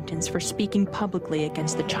 9-year sentence for speaking publicly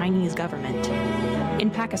against the Chinese government. In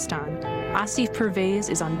Pakistan, Asif Pervez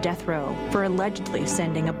is on death row for allegedly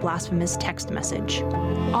sending a blasphemous text message.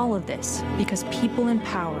 All of this because people in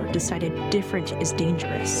power decided different is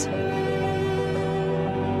dangerous.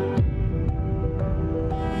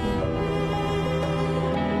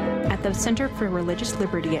 At the Center for Religious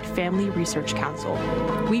Liberty at Family Research Council,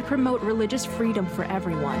 we promote religious freedom for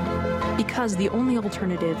everyone because the only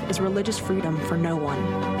alternative is religious freedom for no one.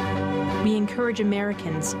 We encourage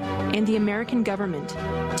Americans and the American government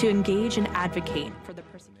to engage and advocate for the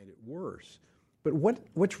person. Made it worse. But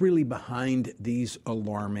what's really behind these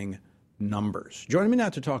alarming numbers? Joining me now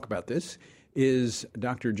to talk about this is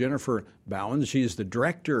Dr. Jennifer Bowens. She is the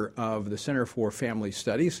director of the Center for Family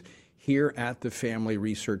Studies here at the Family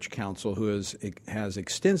Research Council, who has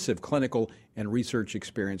extensive clinical and research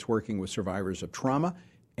experience working with survivors of trauma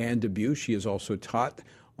and abuse. She has also taught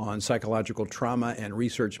on psychological trauma and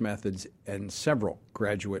research methods in several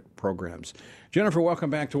graduate programs. Jennifer, welcome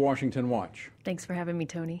back to Washington Watch. Thanks for having me,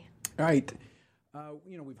 Tony. All right.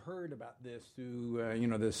 We've heard about this through,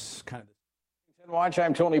 this kind of Watch.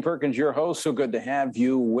 I'm Tony Perkins, your host. So good to have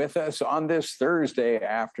you with us on this Thursday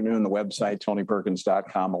afternoon. The website,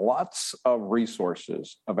 tonyperkins.com. Lots of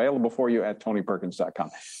resources available for you at tonyperkins.com.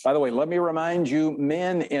 By the way, let me remind you,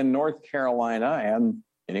 men in North Carolina and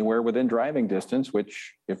anywhere within driving distance,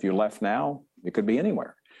 which if you left now, it could be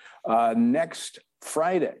anywhere. Next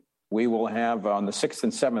Friday, we will have on the 6th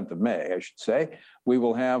and 7th of May, I should say, we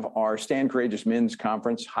will have our Stand Courageous Men's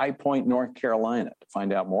Conference, High Point, North Carolina. To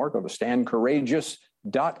find out more, go to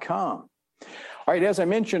standcourageous.com. All right, as I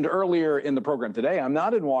mentioned earlier in the program today, I'm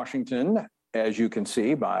not in Washington, as you can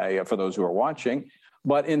see for those who are watching,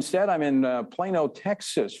 but instead I'm in Plano,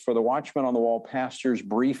 Texas for the Watchman on the Wall Pastors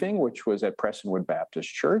Briefing, which was at Prestonwood Baptist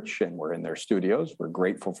Church, and we're in their studios. We're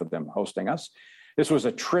grateful for them hosting us. This was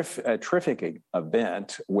a terrific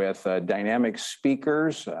event with dynamic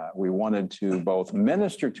speakers. We wanted to both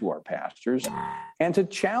minister to our pastors and to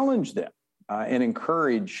challenge them and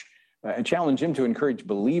challenge them to encourage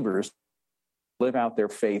believers to live out their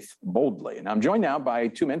faith boldly. And I'm joined now by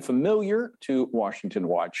two men familiar to Washington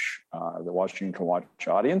Watch, the Washington Watch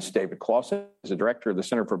audience. David Closson is the director of the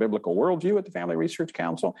Center for Biblical Worldview at the Family Research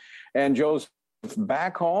Council, and Joseph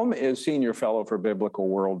Backholm is senior fellow for Biblical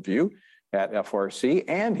Worldview at FRC,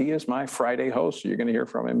 and he is my Friday host, so you're going to hear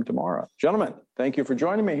from him tomorrow. Gentlemen, thank you for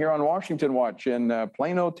joining me here on Washington Watch in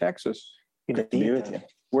Plano, Texas. Good to be with you.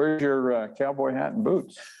 Where's your cowboy hat and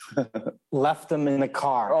boots? Left them in the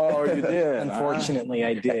car. Oh, you did? Unfortunately,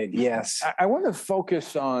 I did, yes. I want to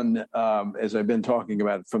focus on, as I've been talking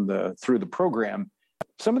about through the program,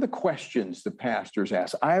 some of the questions the pastors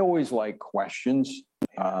ask. I always like questions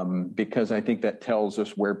because I think that tells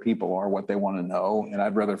us where people are, what they want to know, and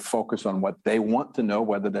I'd rather focus on what they want to know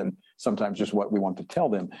rather than sometimes just what we want to tell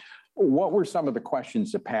them. What were some of the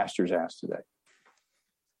questions the pastors asked today?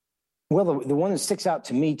 Well, the one that sticks out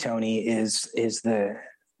to me, Tony, is a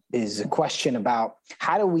question about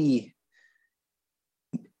how do we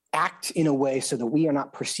act in a way so that we are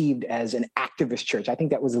not perceived as an activist church. I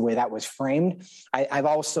think that was the way that was framed. I've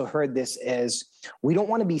also heard this as we don't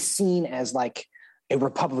want to be seen as like a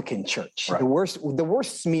Republican church. Right. The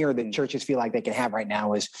worst smear that churches feel like they can have right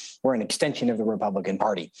now is we're an extension of the Republican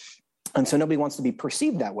Party. And so nobody wants to be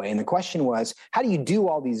perceived that way. And the question was, how do you do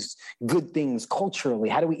all these good things culturally?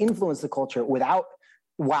 How do we influence the culture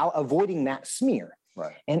while avoiding that smear?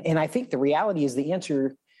 Right. And I think the reality is the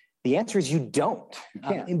answer is you don't. You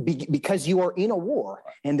can't. Because you are in a war,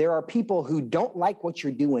 and there are people who don't like what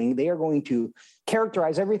you're doing. They are going to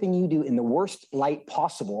characterize everything you do in the worst light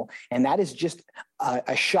possible. And that is just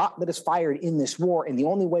a shot that is fired in this war. And the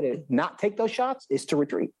only way to not take those shots is to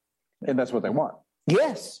retreat. And that's what they want.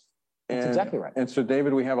 Yes. That's exactly right. And so,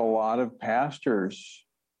 David, we have a lot of pastors,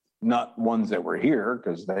 not ones that were here,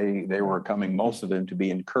 because they were coming, most of them, to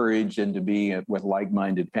be encouraged and to be with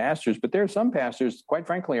like-minded pastors. But there are some pastors, quite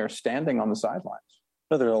frankly, are standing on the sidelines.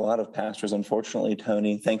 Well, there are a lot of pastors, unfortunately,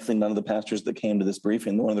 Tony. Thankfully, none of the pastors that came to this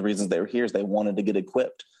briefing, one of the reasons they were here is they wanted to get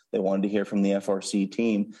equipped. They wanted to hear from the FRC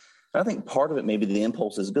team. I think part of it, maybe the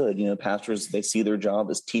impulse is good. You know, pastors, they see their job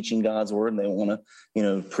as teaching God's word, and they want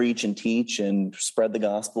to, preach and teach and spread the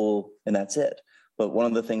gospel, and that's it. But one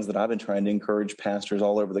of the things that I've been trying to encourage pastors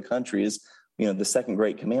all over the country is, the second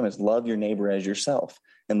great commandment is love your neighbor as yourself.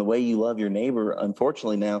 And the way you love your neighbor,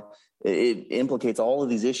 unfortunately now, it implicates all of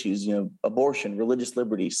these issues, abortion, religious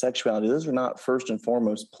liberty, sexuality. Those are not first and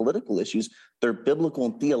foremost political issues. They're biblical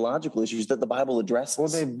and theological issues that the Bible addresses. Well,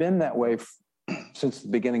 they've been that way since the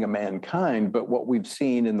beginning of mankind, but what we've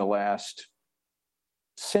seen in the last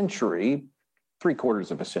century,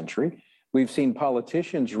 3/4 of a century, we've seen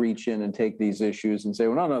politicians reach in and take these issues and say,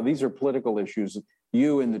 well, no, these are political issues.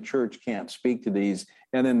 You in the church can't speak to these.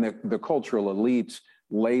 And then the cultural elites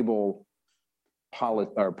label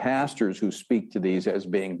pastors who speak to these as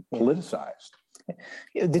being politicized.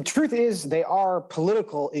 The truth is they are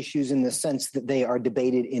political issues in the sense that they are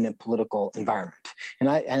debated in a political environment. And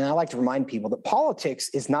I like to remind people that politics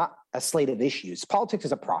is not a slate of issues. Politics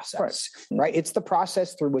is a process, right? It's the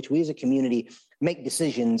process through which we as a community make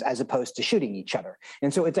decisions as opposed to shooting each other.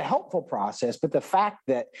 And so it's a helpful process, but the fact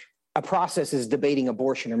that a process is debating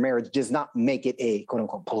abortion or marriage does not make it a quote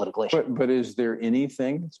unquote political issue. But is there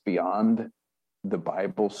anything that's beyond the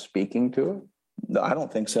Bible speaking to it? No, I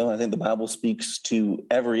don't think so. I think the Bible speaks to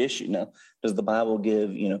every issue. Now, does the Bible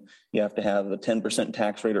give, you have to have a 10%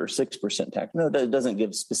 tax rate or a 6% tax? No, it doesn't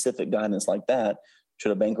give specific guidance like that.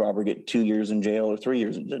 Should a bank robber get 2 years in jail or 3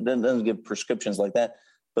 years? It doesn't give prescriptions like that.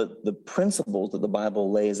 But the principles that the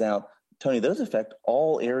Bible lays out, Tony, those affect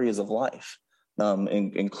all areas of life,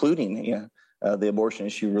 including the abortion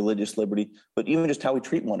issue, religious liberty, but even just how we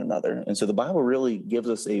treat one another. And so the Bible really gives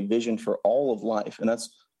us a vision for all of life. And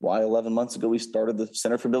that's why 11 months ago we started the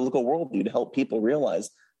Center for Biblical Worldview, to help people realize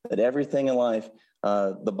that everything in life,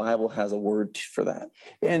 the Bible has a word for that.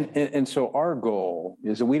 And so our goal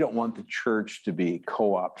is that we don't want the church to be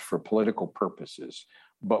co-opted for political purposes,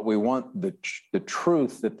 but we want the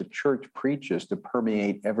truth that the church preaches to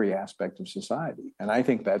permeate every aspect of society. And I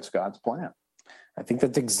think that's God's plan. I think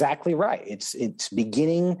that's exactly right. It's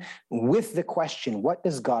beginning with the question, what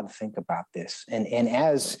does God think about this? And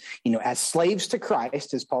as slaves to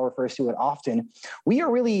Christ, as Paul refers to it often, we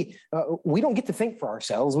are really, we don't get to think for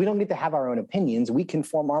ourselves. We don't get to have our own opinions. We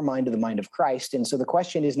conform our mind to the mind of Christ. And so the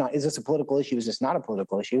question is not, is this a political issue? Is this not a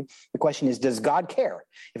political issue? The question is, does God care?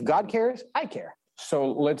 If God cares, I care.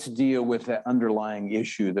 So let's deal with that underlying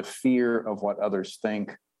issue, the fear of what others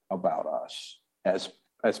think about us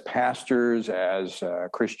as pastors, as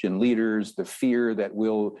Christian leaders, the fear that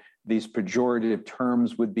these pejorative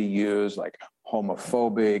terms would be used, like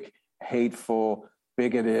homophobic, hateful,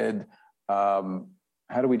 bigoted. How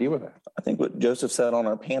do we deal with that? I think what Joseph said on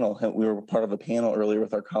our panel, we were part of a panel earlier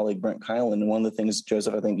with our colleague Brent Kylan, and one of the things,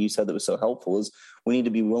 Joseph, I think you said that was so helpful is we need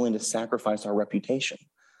to be willing to sacrifice our reputation.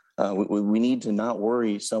 We need to not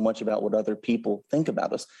worry so much about what other people think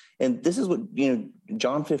about us. And this is what,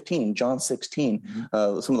 John 15, John 16,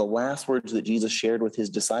 some of the last words that Jesus shared with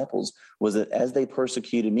his disciples was that as they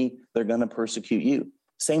persecuted me, they're going to persecute you.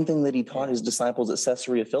 Same thing that he taught his disciples at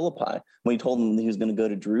Caesarea Philippi when he told them that he was going to go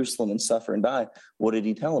to Jerusalem and suffer and die. What did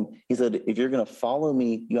he tell them? He said, if you're going to follow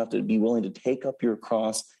me, you have to be willing to take up your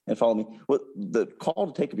cross and follow me. What the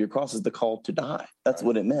call to take up your cross is the call to die. That's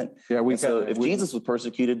what it meant. Yeah, if Jesus was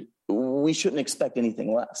persecuted, we shouldn't expect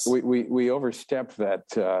anything less. We overstepped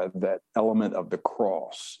that element of the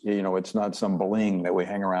cross. It's not some bling that we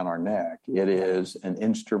hang around our neck. It is an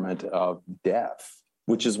instrument of death.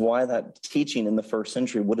 Which is why that teaching in the first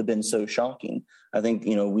century would have been so shocking. I think,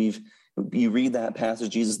 you read that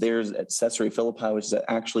passage, Jesus there at Caesarea Philippi, which is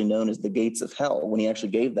actually known as the gates of hell, when he actually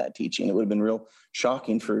gave that teaching. It would have been real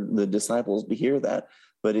shocking for the disciples to hear that.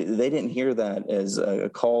 But they didn't hear that as a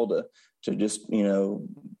call to just,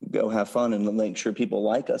 go have fun and make sure people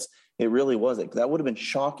like us. It really wasn't. That would have been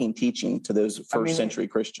shocking teaching to those first century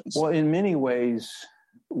Christians. Well, in many ways,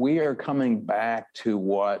 we are coming back to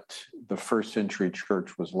what the first century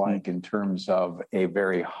church was like in terms of a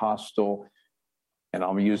very hostile, and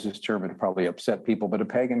I'll use this term, it'll probably upset people, but a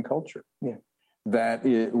pagan culture. Yeah. That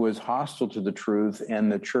it was hostile to the truth, and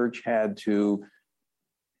the church had to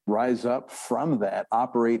rise up from that,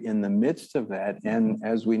 operate in the midst of that, and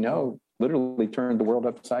as we know, literally turn the world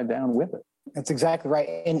upside down with it. That's exactly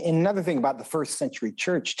right. And another thing about the first century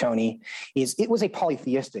church, Tony, is it was a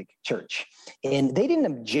polytheistic church. And they didn't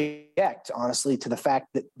object, honestly, to the fact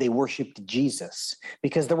that they worshiped Jesus,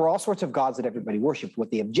 because there were all sorts of gods that everybody worshiped. What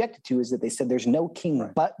they objected to is that they said there's no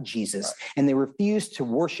king but Jesus. And they refused to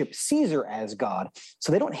worship Caesar as God.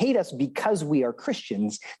 So they don't hate us because we are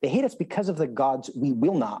Christians. They hate us because of the gods we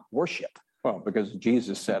will not worship. Well, because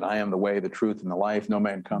Jesus said, I am the way, the truth, and the life. No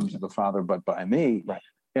man comes to the Father but by me. Right.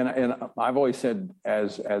 And I've always said,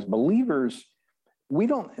 as believers,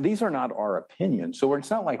 these are not our opinions. So it's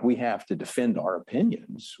not like we have to defend our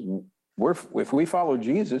opinions. If we follow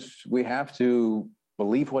Jesus, we have to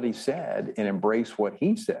believe what he said and embrace what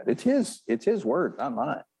he said. It's his word, not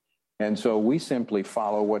mine. And so we simply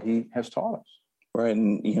follow what he has taught us. Right.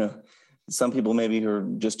 And, some people maybe are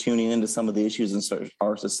just tuning into some of the issues in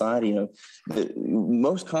our society. The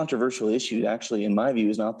most controversial issue, actually, in my view,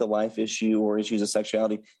 is not the life issue or issues of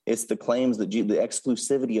sexuality. It's the claims that the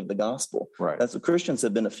exclusivity of the gospel. Right. That's what Christians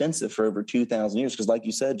have been offensive for over 2,000 years. Because like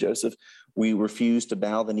you said, Joseph, we refuse to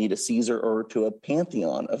bow the knee to Caesar or to a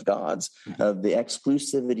pantheon of gods. The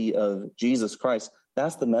exclusivity of Jesus Christ,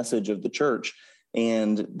 that's the message of the church.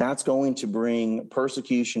 And that's going to bring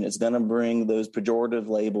persecution. It's going to bring those pejorative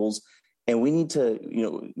labels. And we need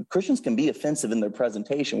to, Christians can be offensive in their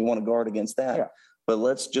presentation. We want to guard against that. Yeah. But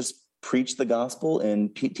let's just preach the gospel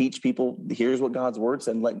and teach people, here's what God's word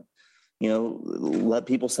said, and let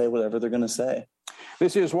people say whatever they're going to say.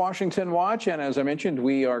 This is Washington Watch, and as I mentioned,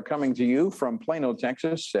 we are coming to you from Plano,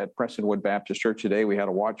 Texas at Prestonwood Baptist Church today. We had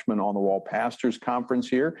a Watchman on the Wall Pastors Conference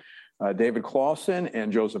here. David Closson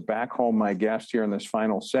and Joseph Backholm, my guest here in this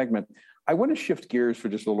final segment. I want to shift gears for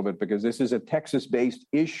just a little bit because this is a Texas-based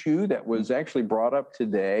issue that was actually brought up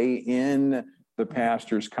today in the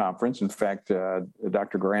Pastors Conference. In fact,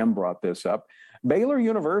 Dr. Graham brought this up. Baylor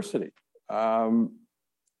University, a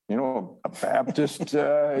Baptist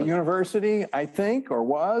university, I think, or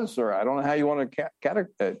I don't know how you want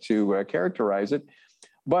to characterize it,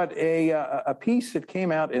 but a piece that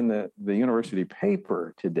came out in the university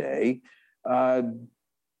paper today,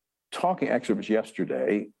 actually it was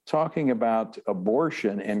yesterday, talking about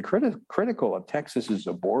abortion and critical of Texas's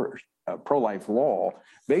pro-life law,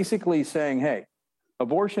 basically saying, hey,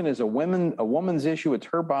 abortion is a woman's issue. It's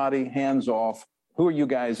her body, hands off. Who are you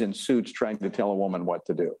guys in suits trying to tell a woman what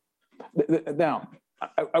to do? Now,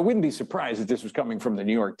 I wouldn't be surprised if this was coming from the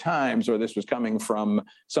New York Times or this was coming from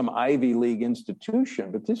some Ivy League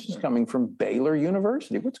institution, but this is coming from Baylor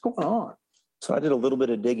University. What's going on? So I did a little bit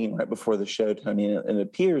of digging right before the show, Tony, and it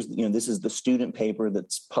appears, this is the student paper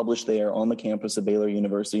that's published there on the campus of Baylor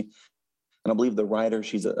University. And I believe the writer,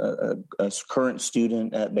 she's a current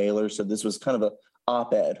student at Baylor, so this was kind of a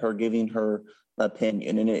op-ed, her giving her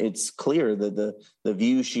opinion. And it's clear that the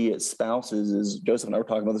view she espouses is, Joseph and I were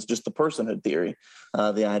talking about this, just the personhood theory,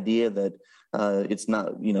 the idea that it's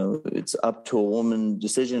not, it's up to a woman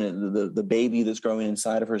decision. The baby that's growing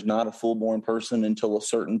inside of her is not a full-born person until a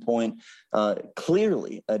certain point.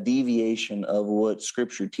 Clearly a deviation of what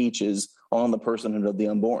Scripture teaches on the personhood of the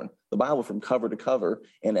unborn. The Bible from cover to cover,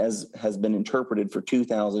 and as has been interpreted for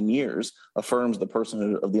 2,000 years, affirms the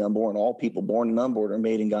personhood of the unborn. All people born and unborn are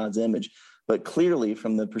made in God's image. But clearly,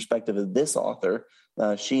 from the perspective of this author,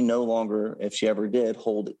 she no longer, if she ever did,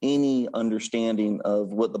 hold any understanding of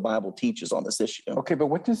what the Bible teaches on this issue. Okay, but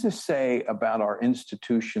what does this say about our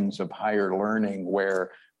institutions of higher learning,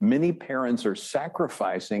 where many parents are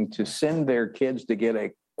sacrificing to send their kids to get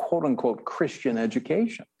a quote-unquote Christian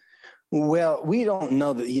education? Well, we don't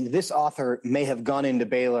know that this author may have gone into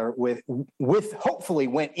Baylor with hopefully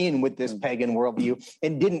went in with this pagan worldview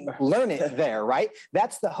and didn't learn it there, right?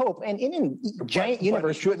 That's the hope. And in giant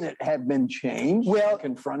universe, shouldn't it have been changed? Well,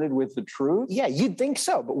 confronted with the truth? Yeah, you'd think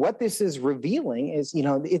so. But what this is revealing is,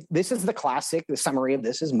 this is the summary of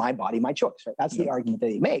this is my body, my choice, right? That's the argument that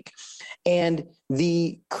they make. And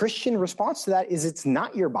the Christian response to that is it's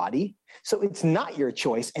not your body. So it's not your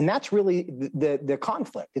choice. And that's really the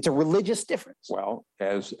conflict. It's a religious difference. Well,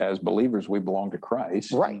 as believers, we belong to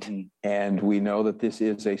Christ. Right. And we know that this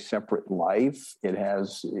is a separate life. It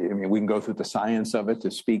has, we can go through the science of it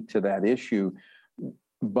to speak to that issue.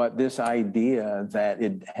 But this idea that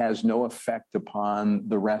it has no effect upon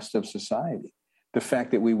the rest of society, the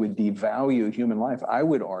fact that we would devalue human life, I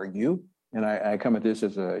would argue, and I come at this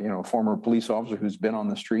as a former police officer who's been on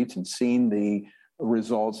the streets and seen the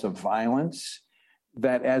results of violence,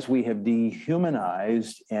 that as we have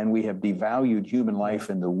dehumanized and we have devalued human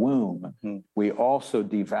life in the womb, we also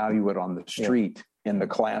devalue it on the street, in the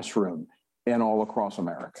classroom, and all across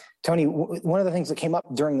America. Tony, one of the things that came up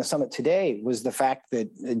during the summit today was the fact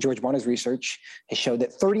that George Barna's research has showed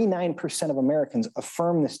that 39% of Americans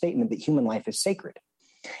affirm the statement that human life is sacred.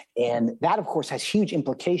 And that, of course, has huge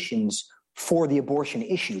implications for the abortion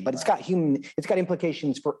issue, but it's got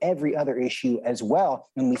implications for every other issue as well.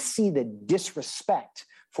 And we see the disrespect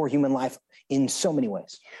for human life in so many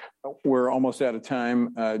ways. We're almost out of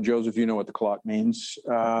time. Joseph, you know what the clock means.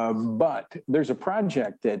 But there's a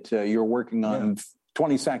project that you're working on.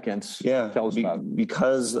 20 seconds. Yeah. Tell us about it.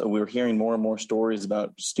 Because we're hearing more and more stories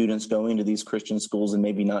about students going to these Christian schools and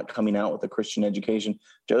maybe not coming out with a Christian education.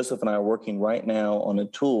 Joseph and I are working right now on a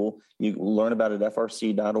tool you learn about at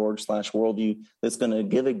frc.org/worldview that's going to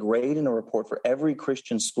give a grade and a report for every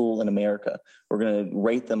Christian school in America. We're going to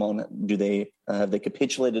rate them on have they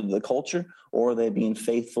capitulated to the culture, or are they being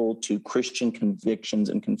faithful to Christian convictions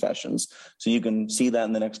and confessions? So you can see that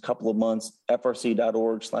in the next couple of months.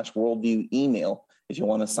 frc.org/worldview email if you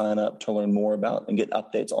want to sign up to learn more about and get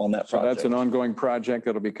updates on that project. So that's an ongoing project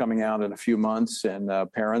that'll be coming out in a few months. And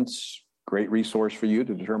parents, great resource for you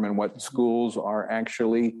to determine what schools are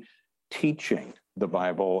actually teaching the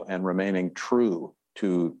Bible and remaining true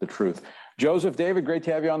to the truth. Joseph, David, great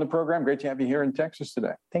to have you on the program. Great to have you here in Texas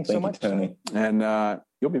today. Thanks so much, Tony. And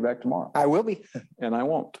you'll be back tomorrow. I will be. And I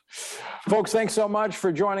won't. Folks, thanks so much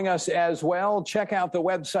for joining us as well. Check out the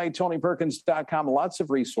website, tonyperkins.com. Lots of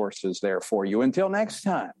resources there for you. Until next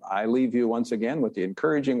time, I leave you once again with the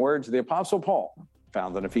encouraging words of the Apostle Paul,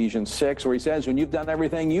 found in Ephesians 6, where he says, when you've done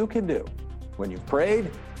everything you can do, when you've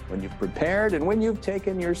prayed, when you've prepared, and when you've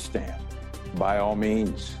taken your stand, by all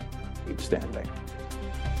means, keep standing.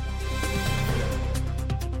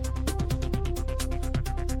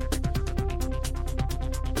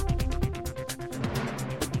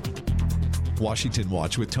 Washington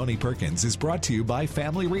Watch with Tony Perkins is brought to you by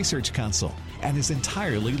Family Research Council and is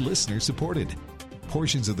entirely listener-supported.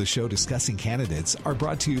 Portions of the show discussing candidates are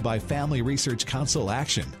brought to you by Family Research Council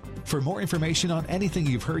Action. For more information on anything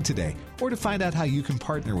you've heard today, or to find out how you can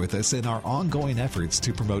partner with us in our ongoing efforts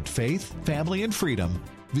to promote faith, family, and freedom,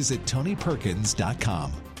 visit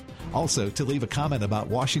tonyperkins.com. Also, to leave a comment about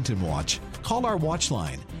Washington Watch, call our watch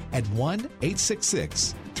line at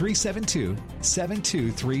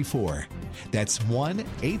 1-866-372-7234. That's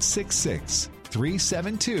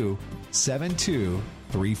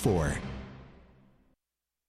 1-866-372-7234.